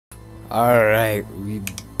Alright, we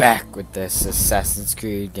back with this Assassin's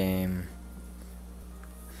Creed game.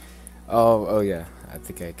 Oh yeah, I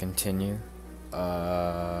think I continue.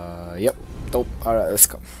 Yep. Nope. Alright, let's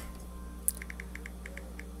go.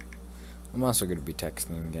 I'm also gonna be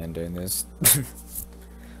texting again during this.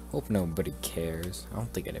 Hope nobody cares. I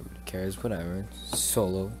don't think anybody cares. Whatever.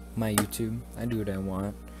 Solo. My YouTube. I do what I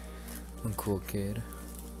want. I'm a cool kid.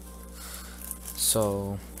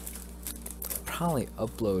 So, probably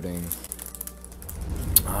uploading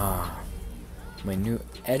my new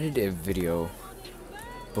edited video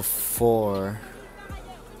before.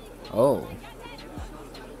 Oh,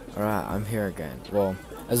 alright, I'm here again. Well,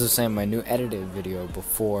 as I was saying, my new edited video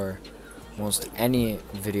before most any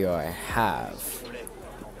video I have.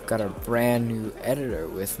 Got a brand new editor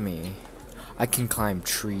with me. I can climb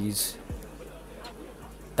trees.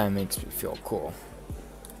 That makes me feel cool.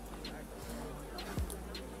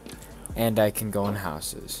 And I can go in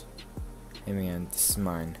houses. Hey man, this is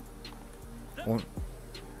mine.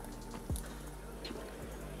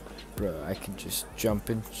 Bro, I can just jump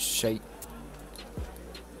and shake.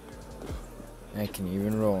 I can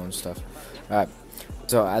even roll and stuff. Alright,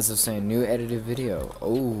 so as I was saying, new edited video.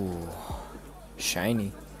 Oh,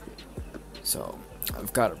 shiny. So,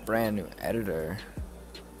 I've got a brand new editor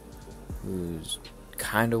who's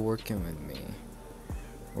kind of working with me.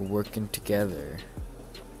 We're working together.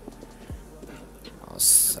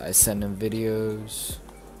 I send him videos,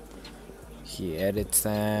 he edits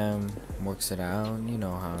them, works it out, you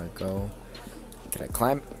know how it go. Can I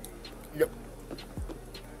climb? Yep.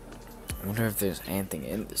 I wonder if there's anything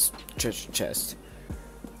in this treasure chest.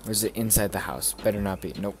 Or is it inside the house? Better not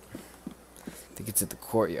be. Nope. I think it's at the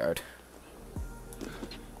courtyard.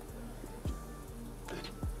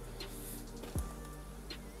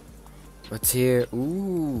 What's here?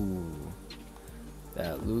 Ooh.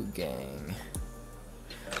 That loot gang.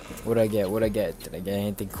 What'd I get? What'd I get? Did I get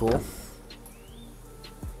anything cool?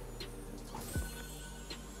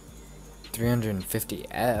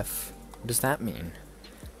 350F? What does that mean?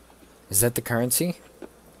 Is that the currency?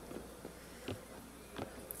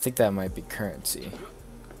 I think that might be currency.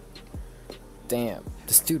 Damn,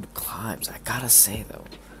 this dude climbs. I gotta say though,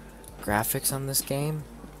 graphics on this game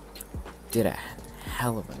did a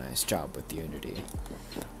hell of a nice job with Unity.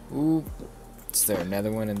 Ooh, is there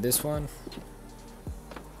another one in this one?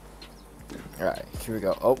 Alright, here we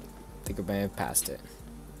go. Oh, I think I may have passed it.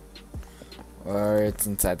 Or it's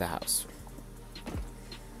inside the house.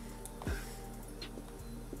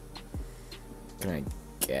 Can I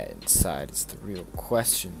get inside? It's the real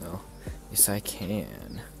question though. Yes, I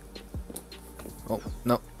can. Oh,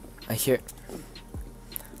 no. I hear it.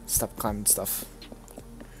 Stop climbing stuff.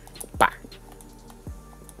 Bah!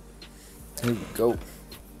 Here we go.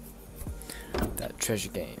 That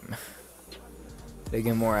treasure game. Did I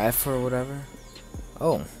get more F or whatever?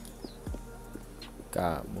 Oh.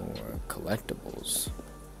 Got more collectibles.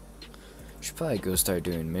 Should probably go start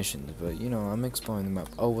doing missions, but you know, I'm exploring the map.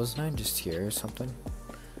 Oh, wasn't I just here or something?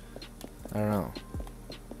 I don't know.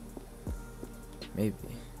 Maybe.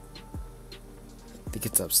 I think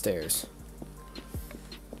it's upstairs.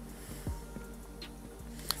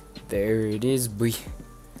 There it is, boy.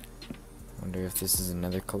 Wonder if this is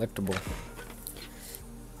another collectible.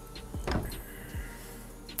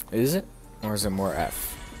 Is it? Or is it more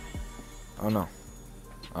F? Oh no.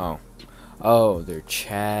 Oh. Oh, they're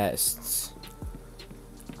chests.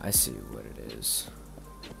 I see what it is.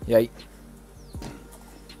 Yike.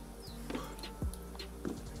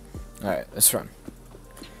 Alright, let's run.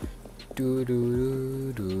 Do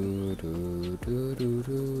do do do do do do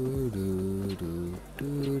do do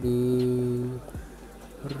do do.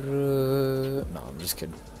 No, I'm just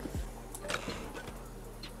kidding.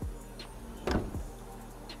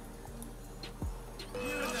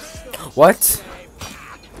 What?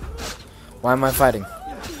 Why am I fighting?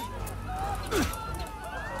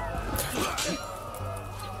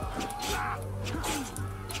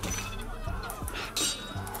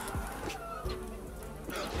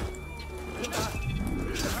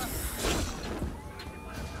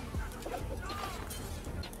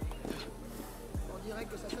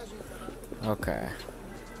 Okay.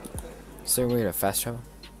 Is there a way to fast travel?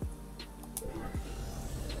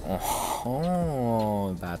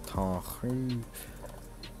 Oh, batterie.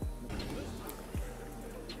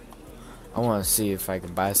 I want to see if I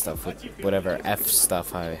can buy stuff with whatever F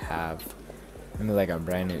stuff I have. Maybe like a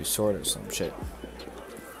brand new sword or some shit.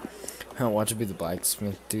 I don't want to be the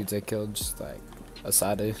blacksmith dudes I killed, just like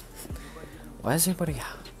Asada. Why is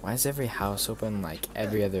every house open like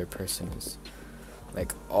every other person is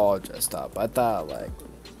like all dressed up? I thought like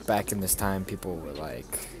back in this time people were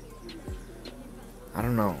like, I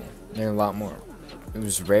don't know, There are a lot more. It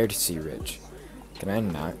was rare to see Rich. Can I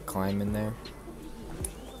not climb in there?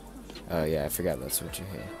 Oh yeah, I forgot that's what you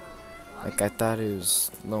hear. Like, I thought it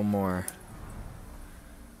was a little more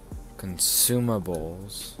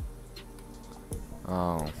consumables.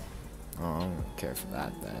 Oh, I don't care for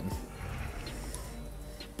that then.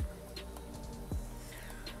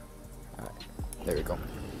 Alright, there we go.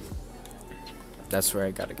 That's where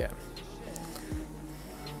I gotta get.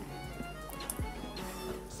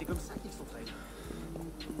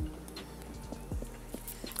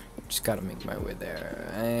 Just gotta make my way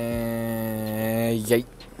there. Yay.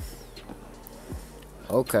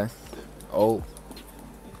 Okay. Oh.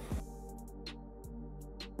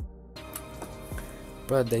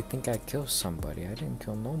 But they think I killed somebody. I didn't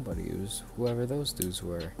kill nobody. It was whoever those dudes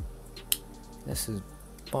were. This is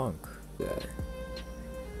bunk. Yeah.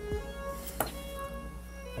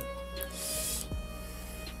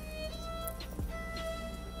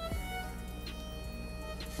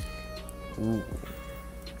 Ooh.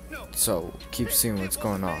 So, keep seeing what's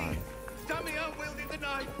going on.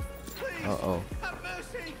 Uh-oh.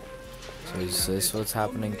 So is this what's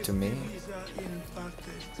happening to me?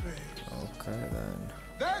 Okay then.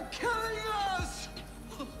 They're killing us!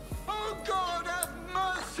 Oh God, have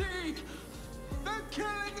mercy! They're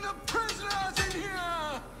killing the prisoners in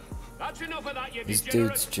here! That's enough of that, you These degenerate.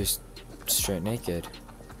 dudes just straight naked.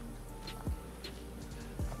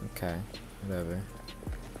 Okay, whatever.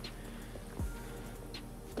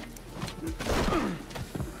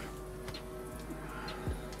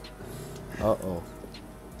 Uh-oh.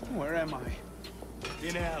 Where am I?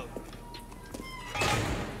 In hell.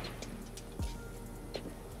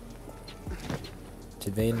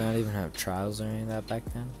 Did they not even have trials or any of that back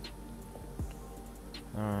then?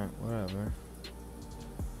 Alright, whatever.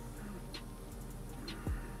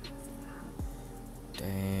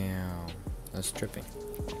 Damn. That's tripping.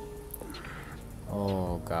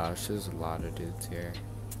 Oh gosh, there's a lot of dudes here.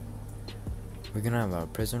 We're gonna have a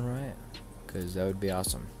prison riot? Cause that would be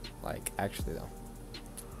awesome. Like, actually though.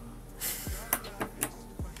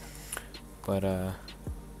 But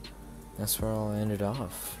that's where I'll end it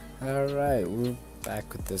off. Alright, we're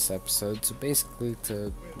back with this episode. So basically,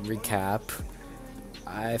 to recap,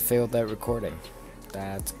 I failed at recording.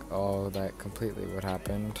 That's all that completely what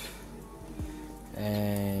happened.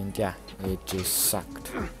 And yeah, it just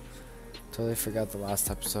sucked. Totally forgot the last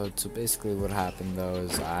episode. So basically what happened though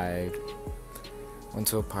is I went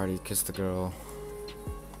to a party, kissed the girl,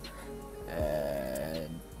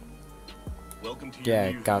 and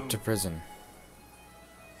yeah, got to prison.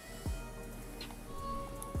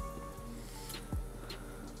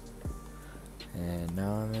 And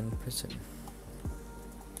now I'm in prison.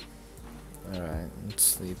 Alright, let's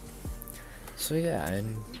sleep. So yeah,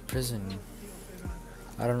 in prison,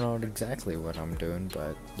 I don't know exactly what I'm doing,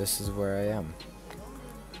 but this is where I am.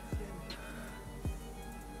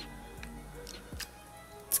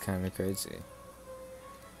 It's kind of crazy.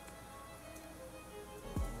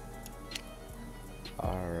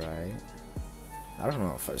 Alright. I don't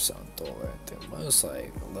know if I sound dull or anything, but it's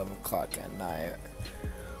like 11 o'clock at night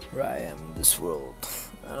where I am in this world,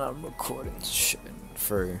 and I'm recording this shit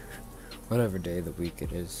for whatever day of the week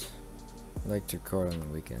it is. I like to record on the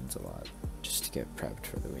weekends a lot, just to get prepped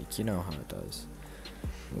for the week. You know how it does.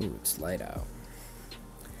 Ooh, it's light out.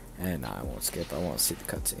 And I won't skip, I want to see the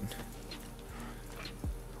cutscene.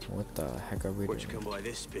 What the heck are we doing? Where'd you come by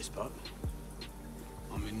this, pisspot?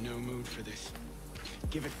 I'm in no mood for this.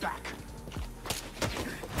 Give it back.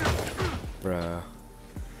 Bruh.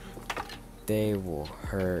 They will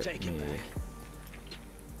hurt Take it me. back.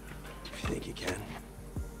 If you think you can.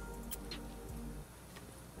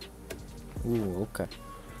 Ooh, okay.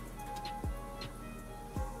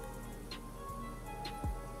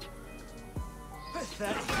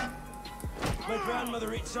 Pathetic. My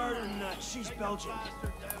grandmother eats harder than that. She's Belgian.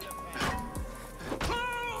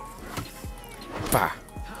 Bah!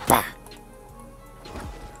 Bah!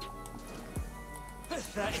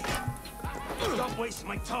 Pathetic. Stop wasting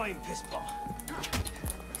my time, pisspot.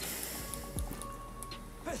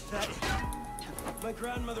 Pathetic. My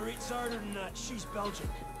grandmother eats harder than that. She's Belgian.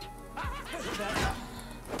 Pathetic.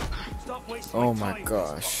 Stop wasting Oh my my time.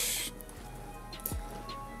 gosh.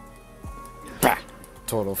 Bah!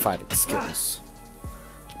 Total fighting skills.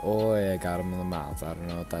 Oh, I got him in the mouth. I don't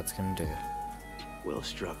know what that's gonna do. Well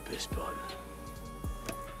struck, pisspot.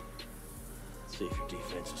 See if your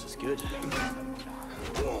defense is as good.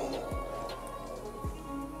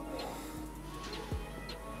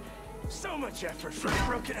 So much effort for a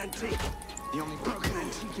broken antique. The only broken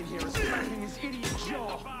antique in here is cracking his idiot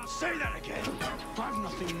jaw. Say that again. I've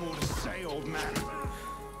nothing more to say, old man.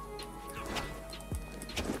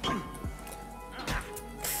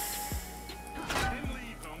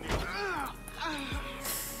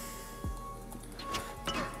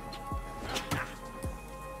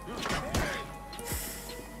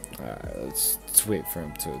 Let's wait for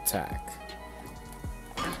him to attack.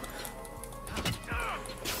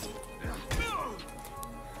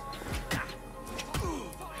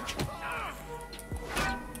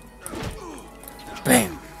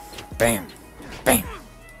 Bam! Bam! Bam!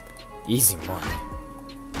 Easy money.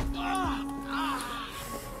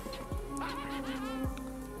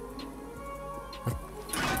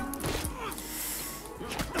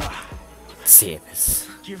 See this.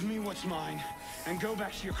 Give me what's mine, and go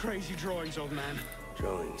back to your crazy drawings, old man.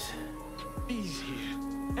 Drawings. He's here.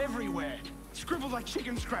 Everywhere. Scribbled like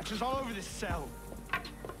chicken scratches all over this cell.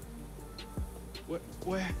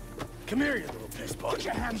 Where? Come here, you little piss pot. Get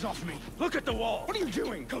your hands off me! Look at the wall. What are you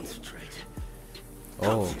doing? Concentrate.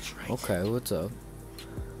 Oh, Concentrate. okay, what's up?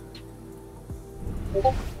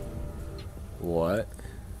 What?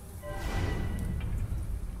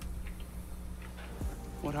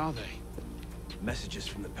 What are they? Messages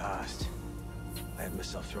from the past. I had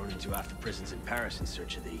myself thrown into after prisons in Paris in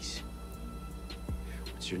search of these.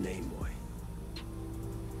 What's your name, boy?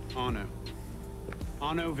 Arno.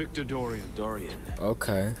 Arno Victor Dorian. Dorian.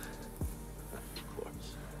 Okay. Of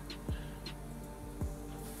course.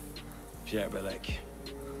 Pierre Belec.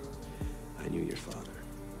 I knew your father.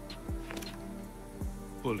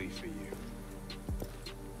 Bully for you.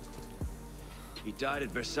 He died at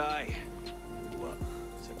Versailles. What?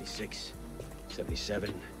 76?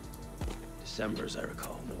 77? December, as I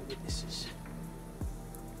recall. No witnesses.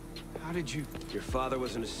 How did you... Your father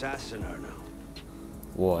was an assassin, Arno.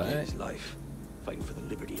 What? He gave his life, fighting for the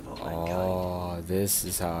liberty of all mankind. Oh, this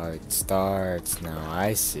is how it starts now.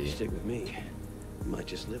 I see. Stick with me. You might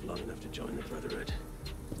just live long enough to join the Brotherhood.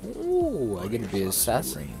 Ooh, I get to be an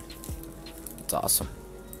assassin. It's awesome.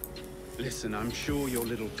 Listen, I'm sure your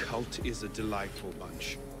little cult is a delightful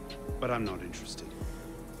bunch, but I'm not interested.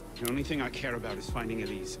 The only thing I care about is finding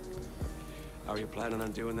Elise. How are you planning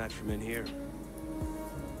on doing that from in here?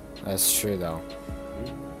 That's true, though.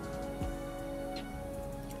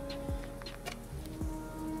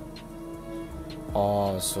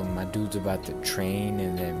 Oh, so my dude's about to train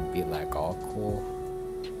and then be like all cool.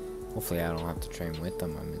 Hopefully I don't have to train with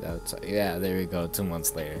them. I mean, that's, yeah, there we go. 2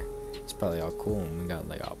 months later. It's probably all cool and we got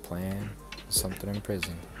like our plan. Something in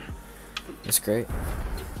prison. It's great.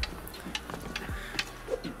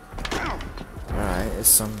 Alright, is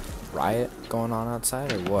some riot going on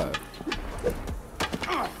outside or what?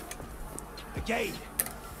 Again!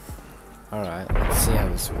 Alright, let's see how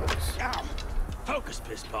this works. Ow! Focus,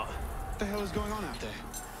 piss pot. What the hell is going on out there?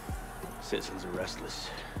 Citizens are restless.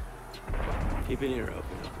 Keep an ear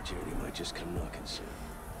open. Opportunity might just come knocking soon.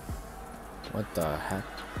 What the heck?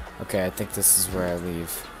 Okay, I think this is where I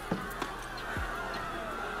leave.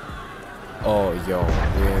 Oh, yo,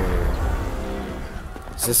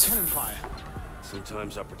 weird. Is this... Cannon fire.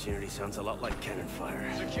 Sometimes opportunity sounds a lot like cannon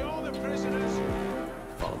fire. Secure the prisoners.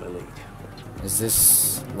 Follow my lead. Is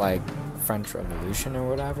this like French Revolution or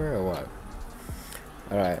whatever, or what?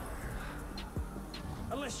 Alright.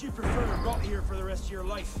 Unless you prefer to rot here for the rest of your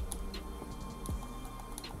life.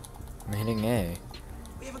 I'm hitting A.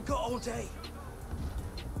 We haven't got all day.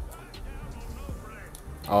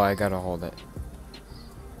 Oh, I gotta hold it.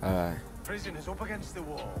 Prison is up against the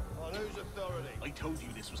wall. On whose authority? I told you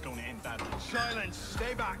this was going to end badly. Silence!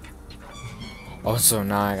 Stay back! Oh, so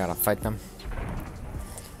now I gotta fight them.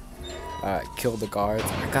 Kill the guards.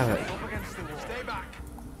 I gotta... Up against the wall. Stay back!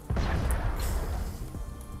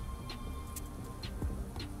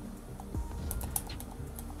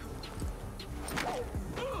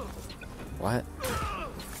 What?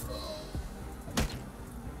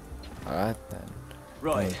 Alright then.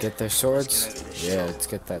 Right. Get their swords? Yeah, let's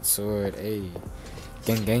get that sword. Hey.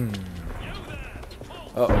 Gang gang.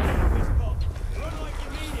 Uh-oh.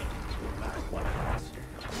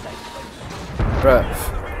 Bruh.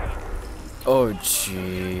 Oh,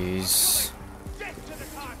 jeez.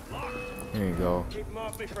 Here you go. Keep them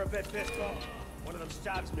off me for a bit, piss pot. One of them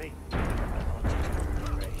stabs me.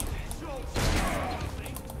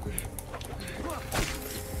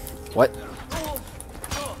 What?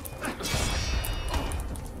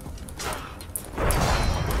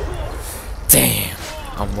 Damn,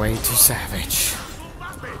 I'm way too savage.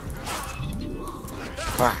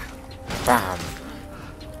 Bam, bam.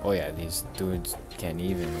 Oh yeah, these dudes can't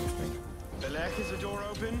even with me. Belec, is the door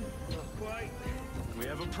open? Not quite. We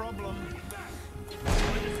have a problem.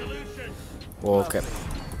 Well, okay.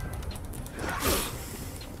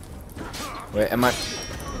 Wait, am I...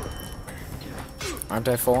 Aren't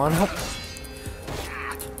I full on help?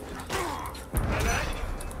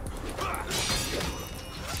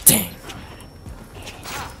 Dang.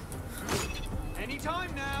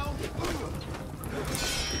 Anytime now.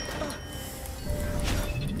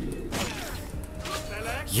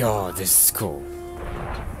 Yo, this is cool.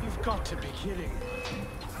 You've got to be kidding.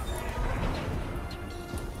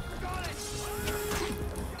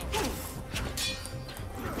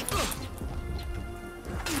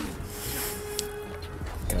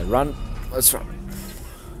 Gotta run. Let's run.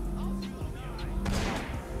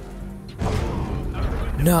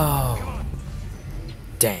 No.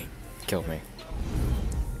 Dang. Killed me.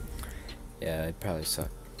 Yeah, it probably suck.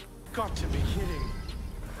 Got to be kidding.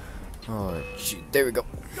 Oh, gee. There we go.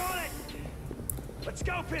 Got it! Let's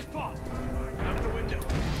go, piss pot! Out of the window.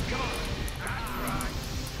 Come on. That's right.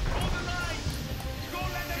 Hold the line! Go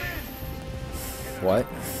let them in! What?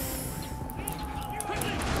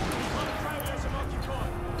 Quickly! On the trailers of Occupy!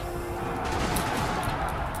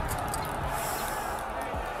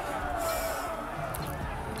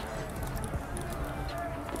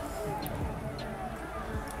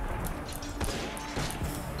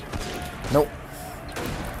 Nope.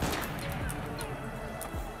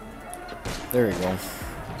 There we go.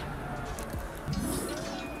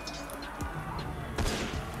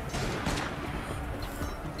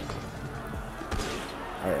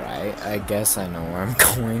 Alright, I guess I know where I'm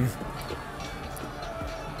going.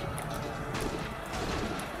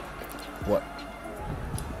 What?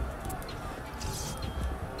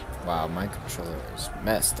 Wow, my controller is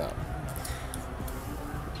messed up.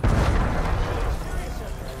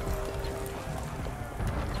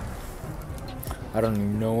 I don't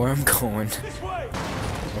even know where I'm going. This way!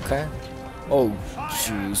 Okay. Oh,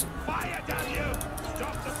 jeez. Fire, damn you!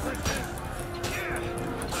 Stop the prisoners!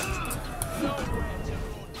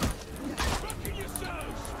 Fucking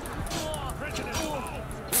yourselves! Prisoners!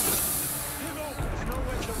 There's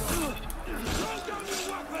nowhere to run. Throw down your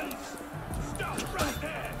weapons! Stop right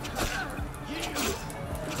there!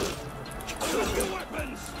 Drop your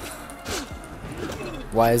weapons!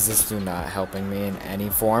 Why is this dude not helping me in any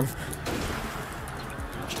form?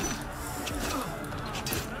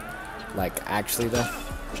 Like, actually, though?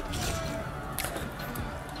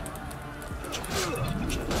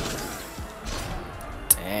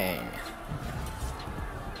 Dang.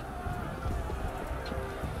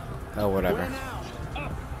 Oh, whatever. Where now?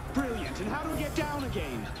 Up. Brilliant. And how do we get down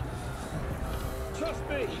again? Trust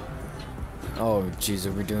me! Oh, jeez,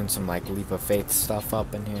 are we doing some, like, leap of faith stuff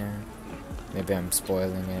up in here? Maybe I'm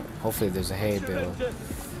spoiling it. Hopefully there's a hay bale.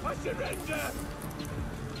 I surrender!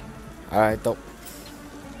 Alright, though.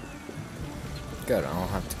 Good, I don't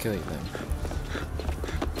have to kill you then.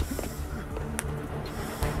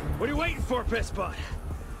 What are you waiting for, Pisspot?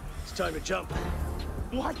 It's time to jump.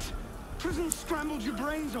 What? Prison scrambled your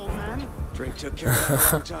brains, old man. Drink took care of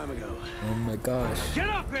that a long time ago. Oh my gosh. Get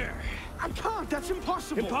up here! I can't. That's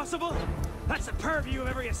impossible. Impossible? That's the purview of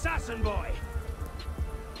every assassin boy.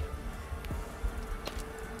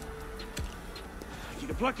 If you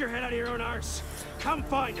can pluck your head out of your own arse, come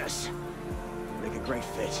find us. Make a great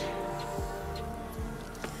fit.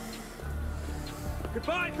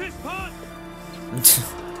 Goodbye, Pisspot!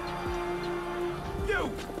 You!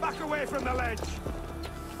 Back away from the ledge!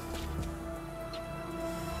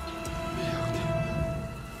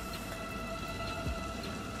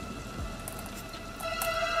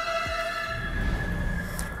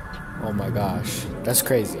 Oh my gosh. That's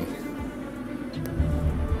crazy.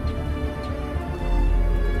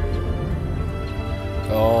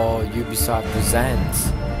 Oh, Ubisoft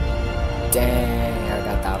presents. Dang, I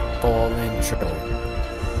got that full intro.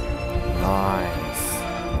 Nice.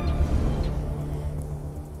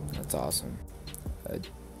 That's awesome. I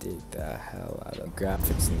dig the hell out of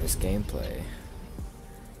graphics in this gameplay.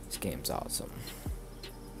 This game's awesome.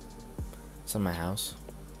 It's in my house.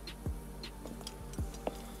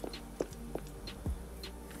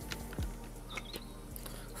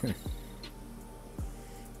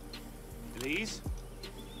 Please?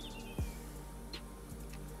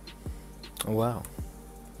 Oh wow.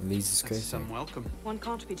 Elise is crazy. Some welcome. One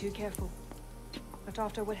can't be too careful. Not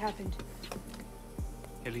after what happened.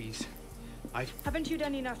 Elise, Haven't you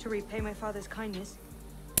done enough to repay my father's kindness?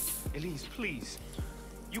 Elise, please.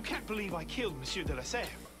 You can't believe I killed Monsieur de la Serre.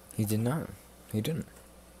 He did not. He didn't.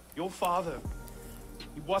 Your father.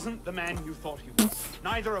 He wasn't the man you thought he was.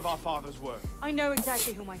 Neither of our fathers were. I know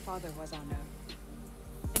exactly who my father was, Arno.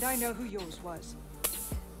 And I know who yours was.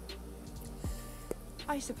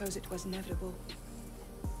 I suppose it was inevitable.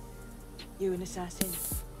 You an assassin.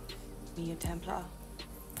 Me a Templar.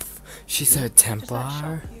 She's a Does that Templar?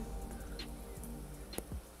 shock you?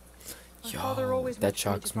 My father Yo, always that wished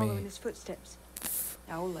me to shocks follow me. in his footsteps.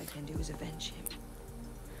 Now all I can do is avenge him.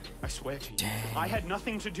 I swear to you, Dang. I had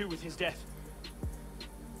nothing to do with his death.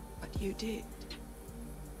 But you did.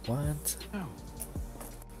 What? No.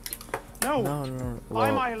 No, no. By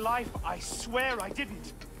Well, my life, I swear I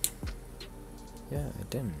didn't. Yeah, I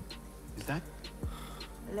didn't. Is that?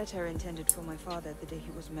 A letter intended for my father the day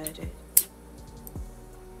he was murdered.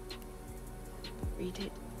 Read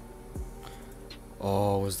it.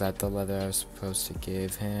 Oh, was that the letter I was supposed to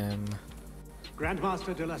give him?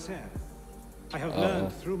 Grandmaster de la Serre, I have Uh-oh.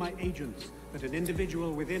 learned through my agents that an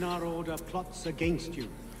individual within our order plots against you.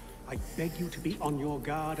 I beg you to be on your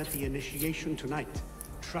guard at the initiation tonight.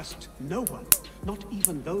 Trust no one, not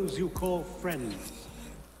even those you call friends.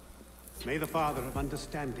 May the Father of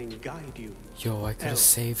Understanding guide you. Yo, I could have Elf.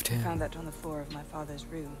 saved him. Found that on the floor of my father's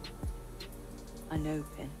room. I know,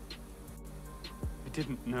 Finn. I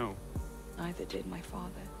didn't know. Neither did my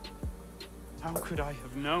father. How could I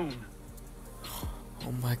have known?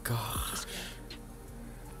 Oh my god.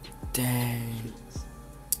 Dang.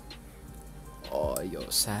 Oh, yo,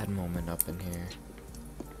 sad moment up in here.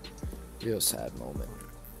 Real sad moment.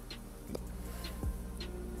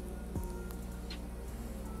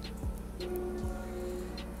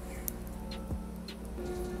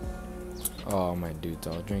 Oh, my dude's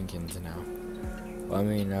all drinking now. Well, I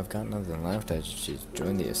mean, I've got nothing left. I should just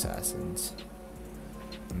join the assassins.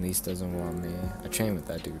 At least doesn't want me. I trained with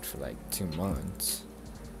that dude for like 2 months.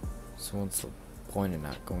 So what's the point of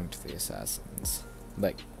not going to the assassins?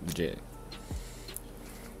 Like, legit.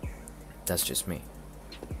 That's just me.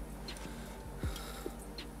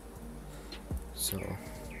 So,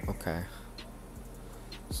 okay.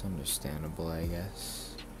 It's understandable, I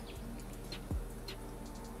guess.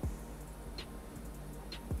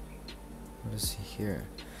 What is he here?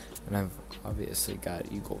 And I've obviously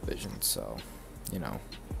got eagle vision, so, you know,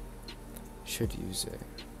 should use it.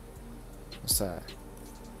 What's that?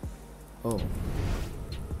 Oh, What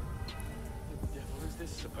the devil is this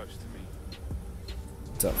supposed to mean?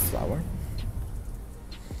 it's a flower?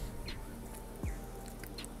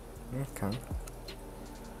 Okay.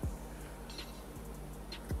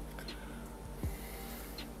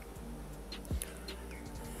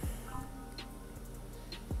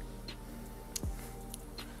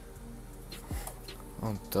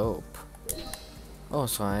 Oh, dope. Oh,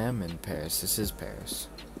 so I am in Paris. This is Paris.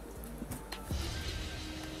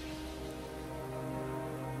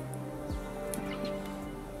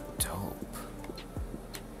 Dope.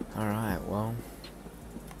 Alright, well,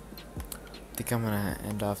 I think I'm gonna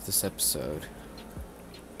end off this episode.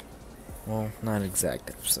 Well, not exact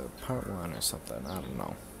episode. Part 1 or something. I don't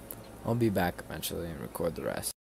know. I'll be back eventually and record the rest.